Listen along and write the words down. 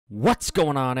What's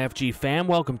going on, FG fam?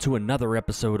 Welcome to another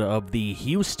episode of the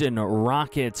Houston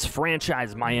Rockets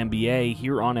Franchise MyNBA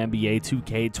here on NBA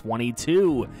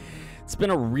 2K22. It's been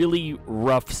a really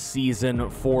rough season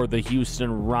for the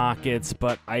Houston Rockets,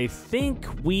 but I think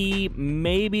we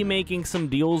may be making some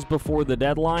deals before the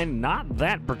deadline. Not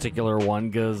that particular one,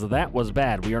 because that was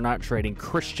bad. We are not trading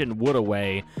Christian Wood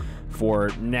away for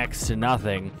next to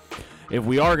nothing. If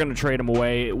we are going to trade him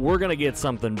away, we're going to get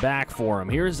something back for him.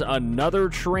 Here's another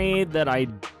trade that I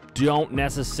don't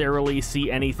necessarily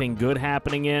see anything good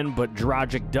happening in, but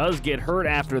Dragic does get hurt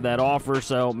after that offer,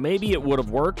 so maybe it would have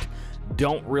worked.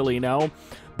 Don't really know.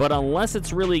 But unless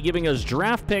it's really giving us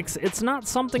draft picks, it's not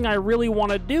something I really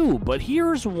want to do. But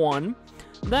here's one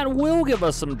that will give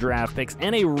us some draft picks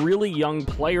and a really young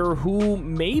player who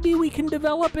maybe we can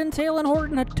develop in Talen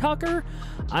Horton-Tucker.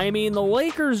 I mean, the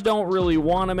Lakers don't really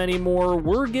want him anymore.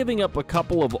 We're giving up a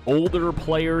couple of older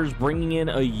players, bringing in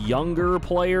a younger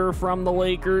player from the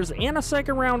Lakers, and a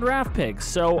second-round draft pick.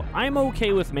 So I'm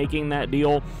okay with making that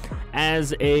deal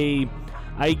as a,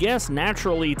 I guess,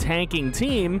 naturally tanking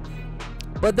team.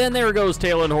 But then there goes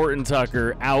Talen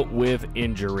Horton-Tucker out with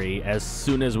injury as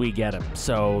soon as we get him.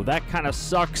 So that kind of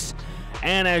sucks.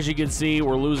 And as you can see,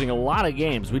 we're losing a lot of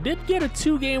games. We did get a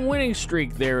 2-game winning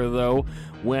streak there, though,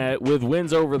 with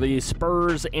wins over the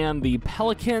Spurs and the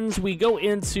Pelicans. We go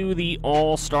into the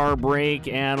All-Star break,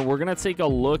 and we're going to take a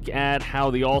look at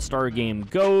how the All-Star game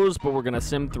goes, but we're going to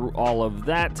sim through all of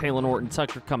that. Talen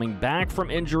Horton-Tucker coming back from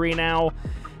injury now,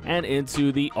 and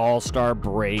into the All-Star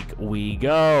break we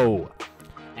go.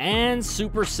 And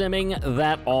super simming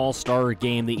that All-Star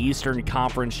game, the Eastern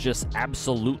Conference just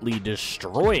absolutely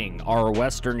destroying our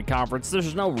Western Conference.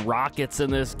 There's no Rockets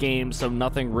in this game, so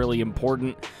nothing really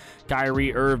important.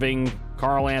 Kyrie Irving,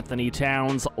 Karl Anthony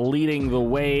Towns leading the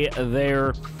way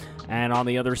there. And on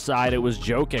the other side, it was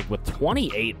Jokic with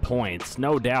 28 points.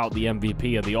 No doubt the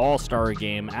MVP of the All-Star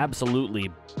game.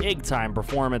 Absolutely big-time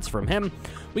performance from him.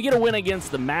 We get a win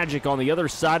against the Magic on the other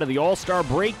side of the All-Star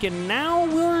break, and now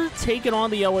we're taking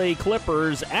on the LA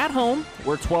Clippers at home.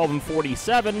 We're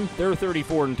 12-47. They're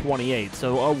 34-28,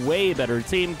 so a way better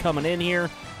team coming in here.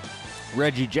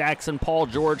 Reggie Jackson, Paul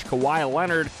George, Kawhi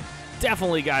Leonard,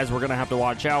 definitely guys we're going to have to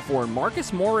watch out for. And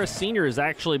Marcus Morris Sr. has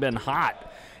actually been hot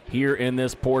here in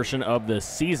this portion of the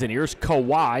season. Here's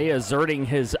Kawhi asserting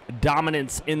his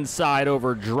dominance inside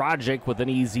over Dragic with an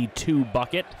easy 2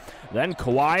 bucket. Then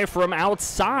Kawhi from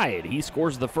outside. He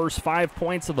scores the first 5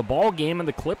 points of the ball game, and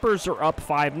the Clippers are up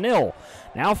 5-0.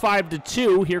 Now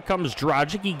 5-2. Here comes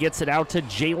Dragic. He gets it out to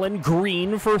Jalen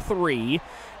Green for 3.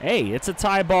 Hey, it's a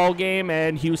tie ball game,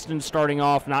 and Houston starting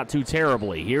off not too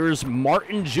terribly. Here's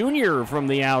Martin Jr. from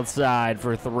the outside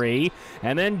for 3,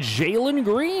 and then Jalen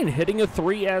Green hitting a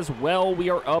 3 as well. We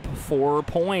are up 4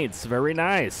 points. Very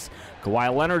nice.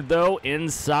 Kawhi Leonard, though,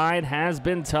 inside has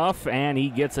been tough, and he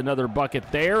gets another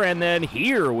bucket there. And then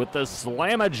here with the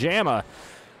slamma-jamma.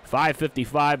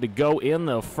 5:55 to go in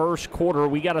the first quarter.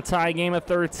 We got a tie game at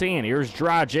 13. Here's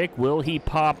Dragic. Will he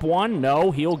pop one?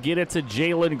 No, he'll get it to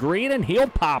Jalen Green, and he'll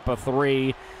pop a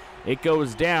 3. It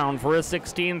goes down for a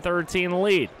 16-13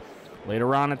 lead.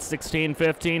 Later on at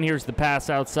 16-15, here's the pass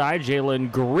outside.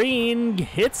 Jalen Green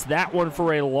hits that one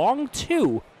for a long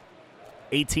 2.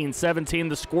 18-17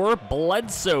 the score.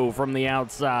 Bledsoe from the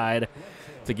outside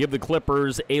to give the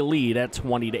Clippers a lead at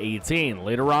 20-18.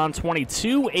 Later on,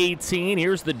 22-18.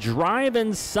 Here's the drive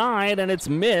inside, and it's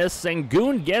missed.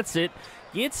 Sengun gets it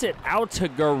out to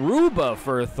Garuba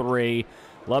for 3.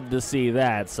 Love to see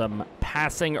that. Some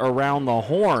passing around the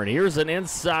horn. Here's an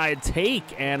inside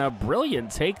take, and a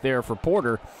brilliant take there for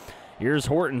Porter. Here's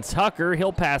Horton-Tucker.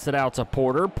 He'll pass it out to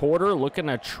Porter. Porter looking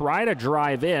to try to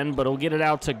drive in, but he'll get it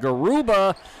out to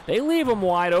Garuba. They leave him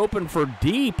wide open for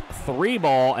deep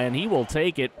 3-ball, and he will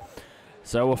take it.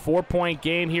 So a 4-point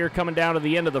game here coming down to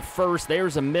the end of the first.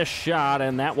 There's a missed shot,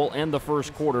 and that will end the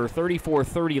first quarter.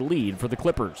 34-30 lead for the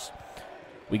Clippers.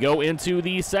 We go into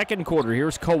the second quarter.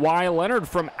 Here's Kawhi Leonard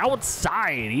from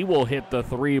outside. He will hit the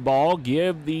 3-ball,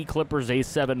 give the Clippers a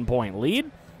 7-point lead.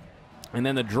 And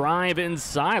then the drive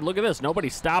inside. Look at this.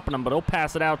 Nobody's stopping him, but he'll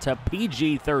pass it out to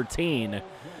PG-13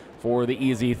 for the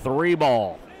easy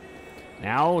 3-ball.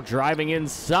 Now driving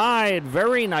inside.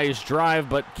 Very nice drive,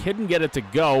 but couldn't get it to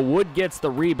go. Wood gets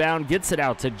the rebound, gets it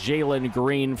out to Jalen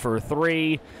Green for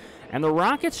 3. And the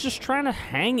Rockets just trying to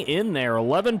hang in there.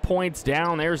 11 points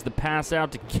down. There's the pass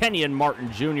out to Kenyon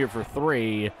Martin Jr. for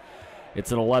 3.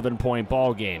 It's an 11-point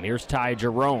ball game. Here's Ty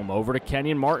Jerome over to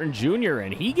Kenyon Martin Jr.,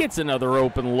 and he gets another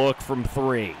open look from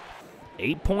 3.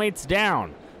 8 points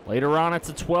down. Later on, it's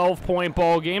a 12-point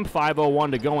ball game.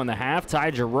 5:01 to go in the half.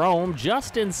 Ty Jerome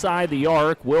just inside the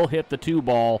arc will hit the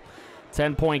 2-ball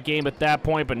 10-point game at that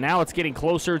point, but now it's getting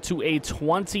closer to a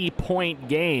 20-point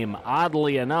game.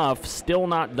 Oddly enough, still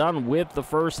not done with the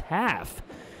first half.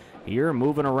 Here,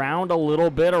 moving around a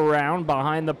little bit around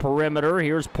behind the perimeter.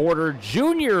 Here's Porter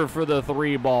Jr. for the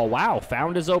three ball. Wow,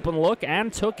 found his open look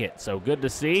and took it, so good to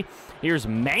see. Here's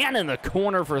Mann in the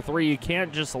corner for three. You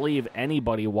can't just leave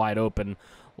anybody wide open,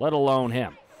 let alone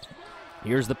him.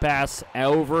 Here's the pass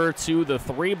over to the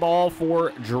three ball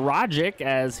for Dragic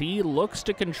as he looks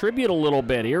to contribute a little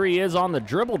bit. Here he is on the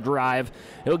dribble drive.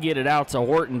 He'll get it out to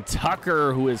Horton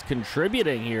Tucker, who is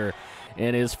contributing here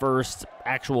in his first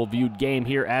actual viewed game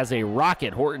here as a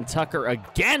Rocket. Horton Tucker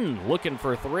again looking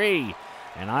for three.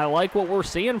 And I like what we're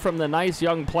seeing from the nice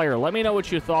young player. Let me know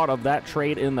what you thought of that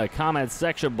trade in the comments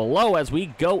section below as we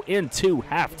go into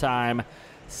halftime.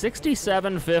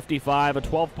 67-55, a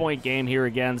 12-point game here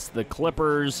against the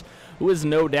Clippers, who is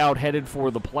no doubt headed for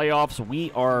the playoffs.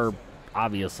 We are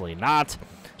obviously not.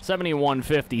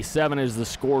 71-57 is the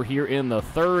score here in the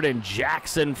third, and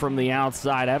Jackson from the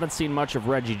outside. I haven't seen much of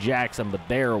Reggie Jackson, but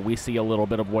there we see a little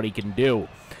bit of what he can do.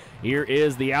 Here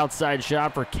is the outside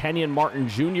shot for Kenyon Martin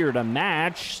Jr. to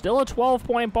match. Still a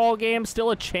 12-point ball game,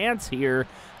 still a chance here.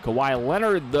 Kawhi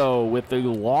Leonard, though, with the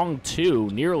long two,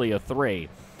 nearly a three.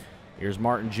 Here's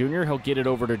Martin Jr. He'll get it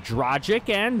over to Dragic,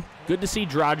 and good to see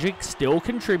Dragic still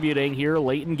contributing here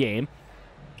late in game.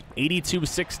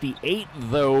 82-68,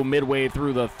 though, midway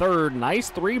through the third.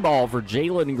 Nice three ball for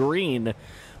Jalen Green,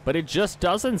 but it just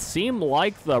doesn't seem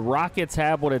like the Rockets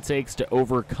have what it takes to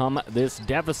overcome this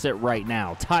deficit right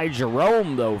now. Ty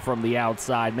Jerome, though, from the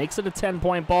outside makes it a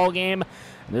 10-point ball game.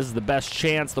 And this is the best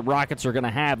chance the Rockets are going to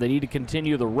have. They need to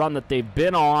continue the run that they've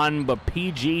been on, but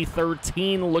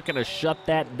PG-13 looking to shut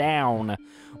that down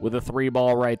with a three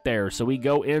ball right there. So we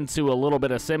go into a little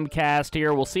bit of simcast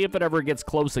here. We'll see if it ever gets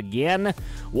close again.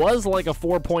 Was like a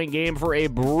 4-point game for a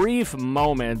brief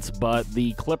moment, but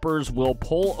the Clippers will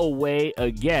pull away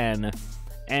again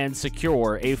and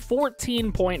secure a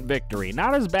 14-point victory.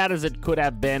 Not as bad as it could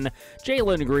have been.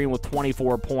 Jalen Green with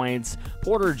 24 points,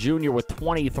 Porter Jr. with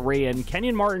 23, and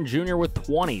Kenyon Martin Jr. with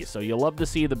 20. So you love to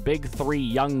see the big three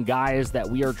young guys that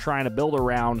we are trying to build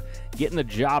around getting the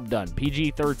job done.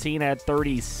 PG-13 had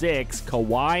 36,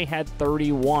 Kawhi had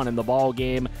 31 in the ball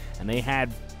game, and they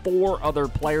had 4 other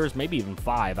players, maybe even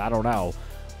 5, I don't know,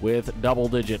 with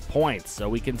double-digit points. So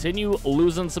we continue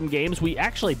losing some games. We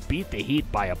actually beat the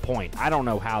Heat by a point. I don't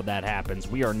know how that happens.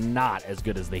 We are not as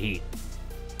good as the Heat.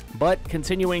 But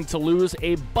continuing to lose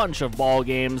a bunch of ball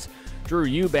games. Drew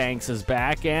Eubanks is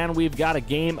back, and we've got a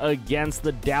game against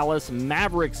the Dallas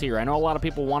Mavericks here. I know a lot of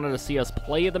people wanted to see us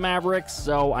play the Mavericks,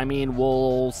 so, I mean,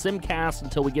 we'll simcast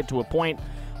until we get to a point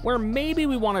where maybe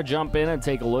we want to jump in and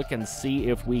take a look and see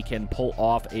if we can pull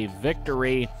off a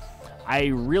victory. I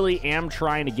really am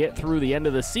trying to get through the end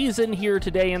of the season here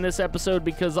today in this episode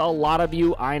because a lot of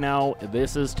you, I know,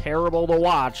 this is terrible to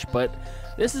watch, but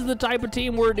this is the type of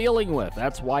team we're dealing with.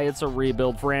 That's why it's a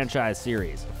rebuild franchise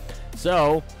series.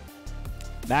 So,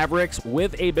 Mavericks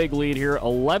with a big lead here,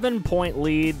 11-point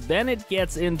lead. Then it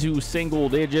gets into single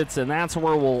digits, and that's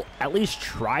where we'll at least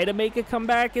try to make a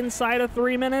comeback inside of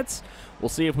 3 minutes. We'll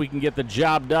see if we can get the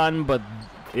job done, but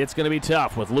it's going to be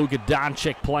tough with Luka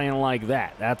Doncic playing like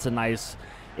that. That's a nice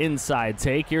inside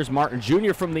take. Here's Martin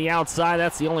Jr. from the outside.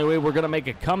 That's the only way we're going to make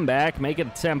a comeback, make it a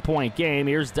 10-point game.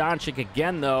 Here's Doncic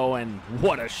again, though, and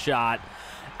what a shot.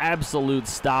 Absolute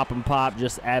stop and pop,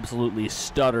 just absolutely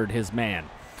stuttered his man.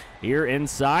 Here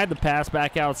inside, the pass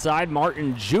back outside.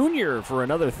 Martin Jr. for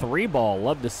another three ball.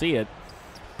 Love to see it.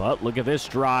 But look at this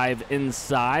drive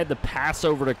inside. The pass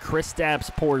over to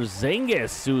Kristaps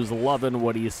Porzingis, who's loving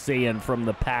what he's seeing from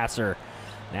the passer.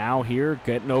 Now here,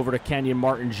 getting over to Kenyon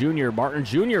Martin Jr. Martin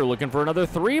Jr. looking for another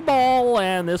three ball,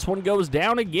 and this one goes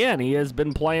down again. He has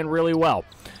been playing really well.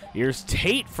 Here's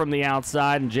Tate from the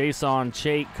outside, and Jason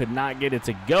Tate could not get it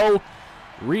to go.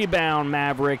 Rebound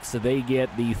Mavericks, they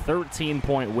get the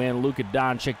 13-point win. Luka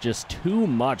Doncic just too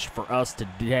much for us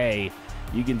today.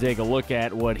 You can take a look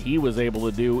at what he was able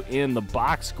to do in the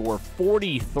box score.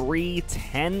 43,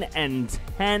 10, and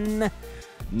 10.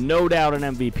 No doubt an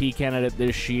MVP candidate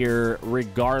this year,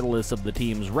 regardless of the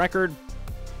team's record.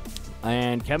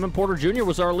 And Kevin Porter Jr.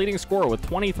 was our leading scorer with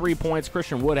 23 points.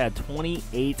 Christian Wood had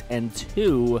 28 and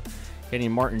 2.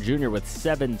 Kenyon Martin Jr. with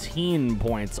 17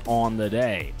 points on the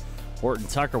day. Horton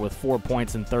Tucker with 4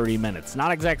 points in 30 minutes.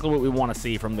 Not exactly what we want to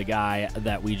see from the guy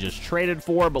that we just traded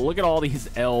for, but look at all these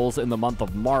L's in the month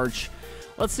of March.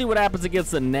 Let's see what happens against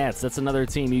the Nets. That's another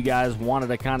team you guys wanted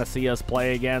to kind of see us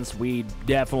play against. We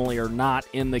definitely are not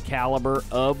in the caliber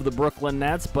of the Brooklyn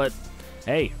Nets, but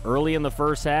hey, early in the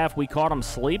first half, we caught them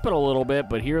sleeping a little bit,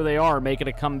 but here they are making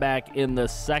a comeback in the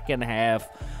second half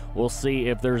We'll see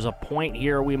if there's a point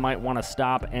here we might want to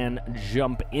stop and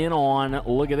jump in on.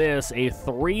 Look at this, a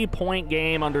 3-point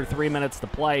game under 3 minutes to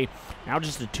play. Now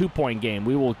just a 2-point game.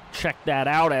 We will check that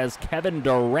out as Kevin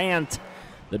Durant,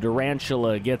 the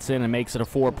Durantula, gets in and makes it a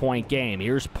 4-point game.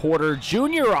 Here's Porter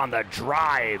Jr. on the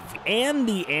drive and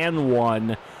the and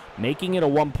one, making it a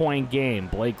 1-point game.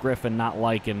 Blake Griffin not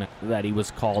liking that he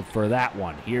was called for that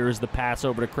one. Here's the pass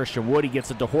over to Christian Wood. He gets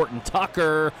it to Horton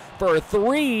Tucker for a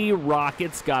 3.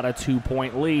 Rockets got a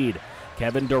 2-point lead.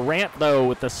 Kevin Durant, though,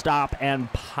 with the stop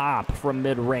and pop from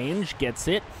mid-range, gets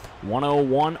it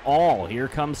 101 all. Here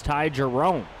comes Ty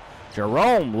Jerome.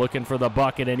 Jerome looking for the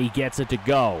bucket, and he gets it to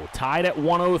go. Tied at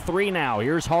 103 now.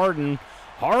 Here's Harden.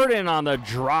 Harden on the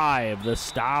drive, the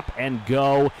stop and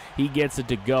go. He gets it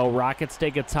to go. Rockets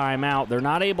take a timeout. They're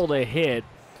not able to hit.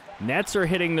 Nets are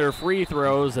hitting their free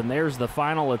throws, and there's the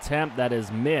final attempt that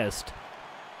is missed.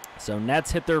 So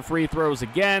Nets hit their free throws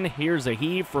again. Here's a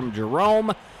heave from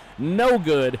Jerome. No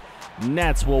good.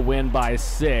 Nets will win by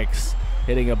 6.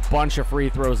 Hitting a bunch of free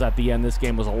throws at the end. This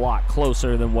game was a lot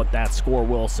closer than what that score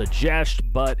will suggest,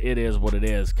 but it is what it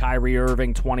is. Kyrie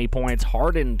Irving, 20 points.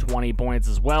 Harden, 20 points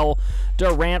as well.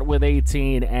 Durant with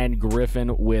 18, and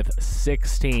Griffin with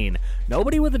 16.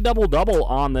 Nobody with a double-double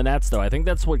on the Nets, though. I think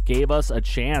that's what gave us a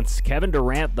chance. Kevin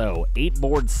Durant, though, 8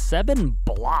 boards, 7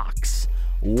 blocks.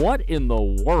 What in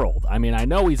the world? I mean, I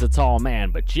know he's a tall man,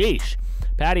 but geesh.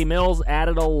 Patty Mills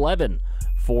added 11.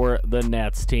 For the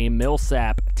Nets team.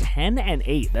 Millsap 10 and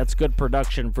 8. That's good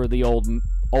production for the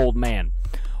old man.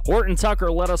 Horton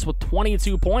Tucker led us with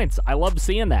 22 points. I love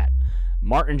seeing that.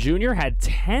 Martin Jr. had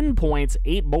 10 points,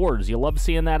 8 boards. You love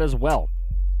seeing that as well.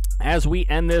 As we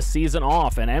end this season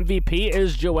off, and MVP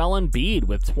is Joel Embiid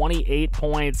with 28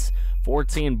 points,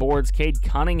 14 boards. Cade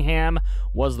Cunningham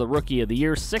was the Rookie of the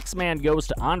Year. 6-man goes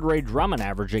to Andre Drummond,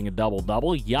 averaging a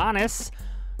double-double. Giannis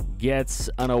gets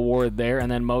an award there.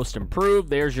 And then Most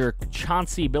Improved, there's your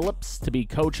Chauncey Billups to be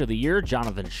Coach of the Year,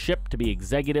 Jonathan Shipp to be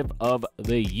Executive of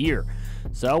the Year.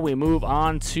 So we move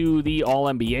on to the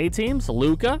All-NBA teams.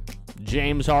 Luka,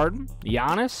 James Harden,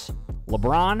 Giannis,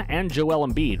 LeBron, and Joel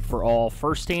Embiid for all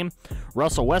first team.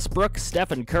 Russell Westbrook,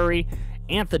 Stephen Curry,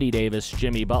 Anthony Davis,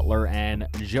 Jimmy Butler, and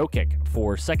Jokic.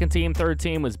 For second team, third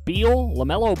team was Beal,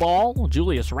 LaMelo Ball,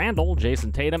 Julius Randle,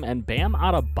 Jason Tatum, and Bam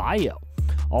Adebayo.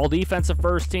 All defensive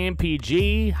first team,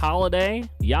 PG, Holiday,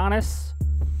 Giannis.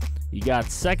 You got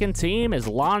second team is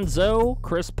Lonzo,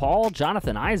 Chris Paul,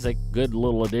 Jonathan Isaac. Good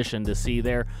little addition to see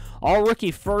there. All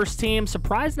rookie first team.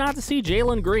 Surprised not to see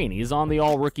Jalen Green. He's on the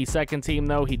all rookie second team,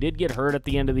 though. He did get hurt at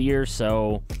the end of the year,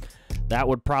 so that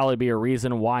would probably be a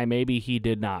reason why maybe he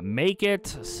did not make it.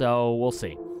 So we'll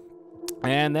see.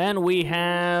 And then we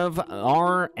have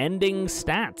our ending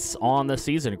stats on the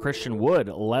season. Christian Wood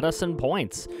led us in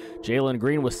points. Jalen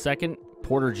Green was second.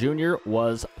 Porter Jr.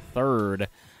 was third.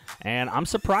 And I'm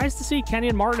surprised to see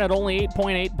Kenyon Martin at only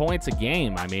 8.8 points a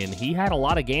game. I mean, he had a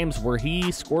lot of games where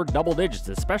he scored double digits,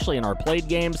 especially in our played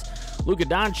games. Luka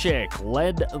Doncic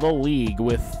led the league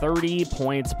with 30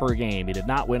 points per game. He did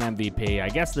not win MVP. I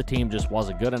guess the team just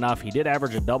wasn't good enough. He did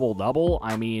average a double-double.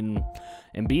 I mean,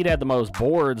 Embiid had the most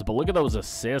boards, but look at those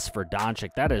assists for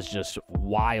Doncic. That is just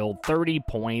wild. 30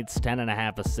 points,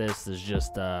 10.5 assists is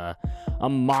just a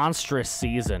monstrous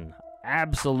season.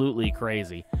 Absolutely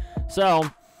crazy. So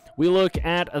we look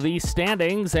at the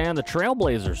standings, and the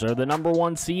Trailblazers are the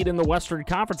 #1 seed in the Western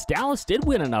Conference. Dallas did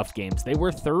win enough games. They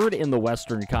were third in the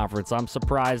Western Conference. I'm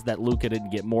surprised that Luka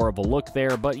didn't get more of a look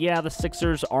there, but yeah, the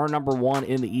Sixers are #1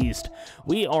 in the East.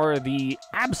 We are the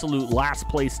absolute last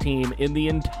place team in the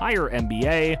entire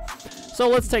NBA. So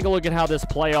let's take a look at how this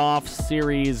playoff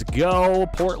series go.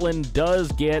 Portland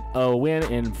does get a win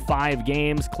in 5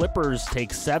 games. Clippers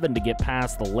take 7 to get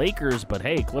past the Lakers, but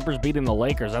hey, Clippers beating the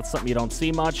Lakers, that's something you don't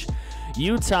see much.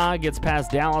 Utah gets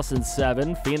past Dallas in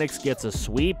 7. Phoenix gets a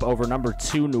sweep over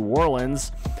 #2 New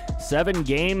Orleans. 7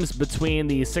 games between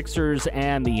the Sixers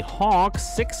and the Hawks.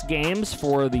 6 games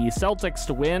for the Celtics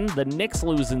to win. The Knicks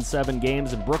lose in 7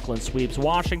 games, and Brooklyn sweeps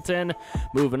Washington.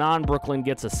 Moving on, Brooklyn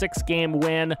gets a 6-game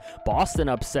win. Boston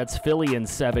upsets Philly in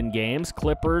 7 games.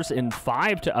 Clippers in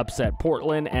 5 to upset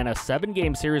Portland, and a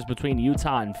 7-game series between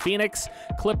Utah and Phoenix.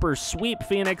 Clippers sweep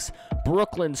Phoenix.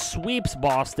 Brooklyn sweeps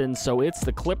Boston, so it's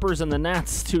the Clippers and the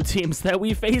Nets, 2 teams that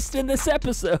we faced in this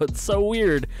episode. So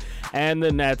weird. And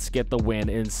the Nets get the win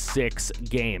in 6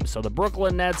 games. So the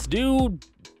Brooklyn Nets do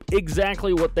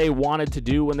exactly what they wanted to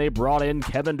do when they brought in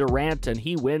Kevin Durant, and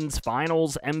he wins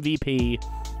Finals MVP,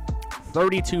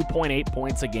 32.8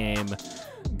 points a game.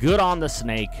 Good on the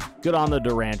Snake, good on the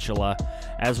Durantula.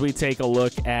 As we take a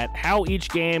look at how each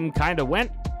game kind of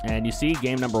went, And you see,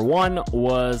 game number 1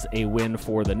 was a win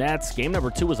for the Nets. Game number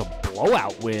 2 was a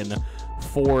blowout win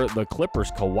for the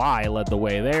Clippers. Kawhi led the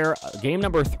way there. Game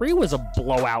number 3 was a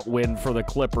blowout win for the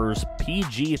Clippers.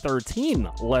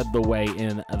 PG-13 led the way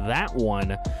in that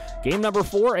one. Game number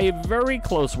 4, a very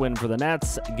close win for the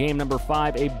Nets. Game number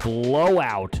 5, a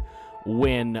blowout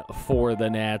win for the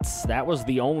Nets. That was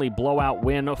the only blowout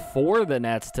win for the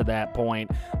Nets to that point.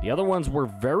 The other ones were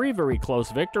very, very close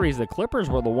victories. The Clippers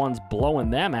were the ones blowing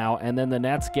them out, and then the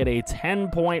Nets get a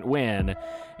 10-point win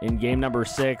in game number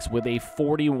 6 with a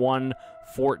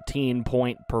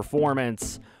 14-point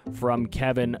performance from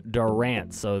Kevin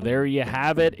Durant. So there you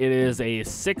have it. It is a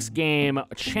 6-game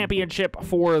championship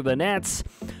for the Nets.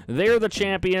 They're the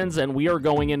champions, and we are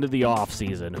going into the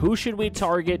offseason. Who should we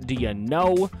target? Do you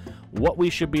know what we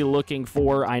should be looking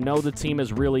for? I know the team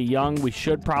is really young. We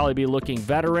should probably be looking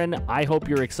veteran. I hope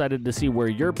you're excited to see where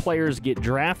your players get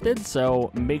drafted,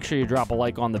 so make sure you drop a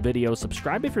like on the video.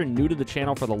 Subscribe if you're new to the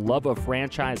channel for the love of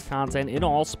franchise content in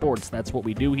all sports. That's what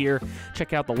we do here.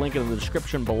 Check out the link in the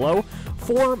description below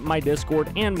for my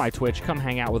Discord and my Twitch. Come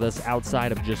hang out with us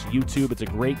outside of just YouTube. It's a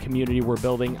great community we're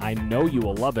building. I know you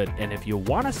will love it, and if you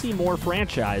want to see more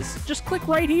franchise, just click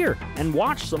right here and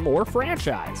watch some more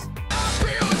franchise.